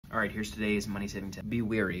All right, here's today's money-saving tip. Be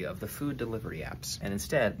wary of the food delivery apps and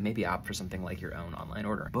instead maybe opt for something like your own online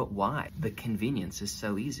order. But why? The convenience is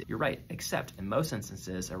so easy. You're right, except in most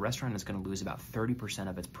instances, a restaurant is going to lose about 30%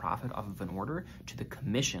 of its profit off of an order to the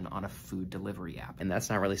commission on a food delivery app. And that's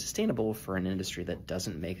not really sustainable for an industry that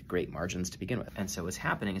doesn't make great margins to begin with. And so what's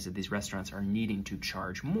happening is that these restaurants are needing to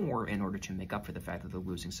charge more in order to make up for the fact that they're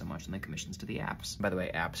losing so much in the commissions to the apps. By the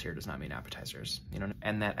way, apps here does not mean appetizers, you know?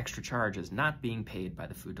 And that extra charge is not being paid by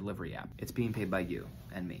the food delivery app. It's being paid by you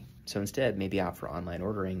and me. So instead, maybe opt for online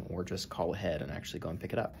ordering or just call ahead and actually go and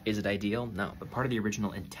pick it up. Is it ideal? No, but part of the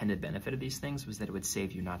original intended benefit of these things was that it would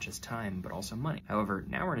save you not just time, but also money. However,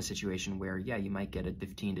 now we're in a situation where, yeah, you might get it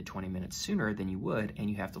 15 to 20 minutes sooner than you would, and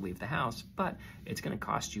you have to leave the house, but it's gonna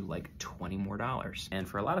cost you like $20 more. And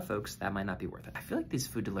for a lot of folks, that might not be worth it. I feel like these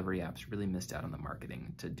food delivery apps really missed out on the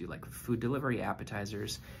marketing to do like food delivery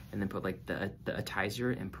appetizers and then put like the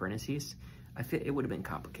appetizer in parentheses. I feel it would have been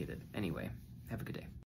complicated. Anyway,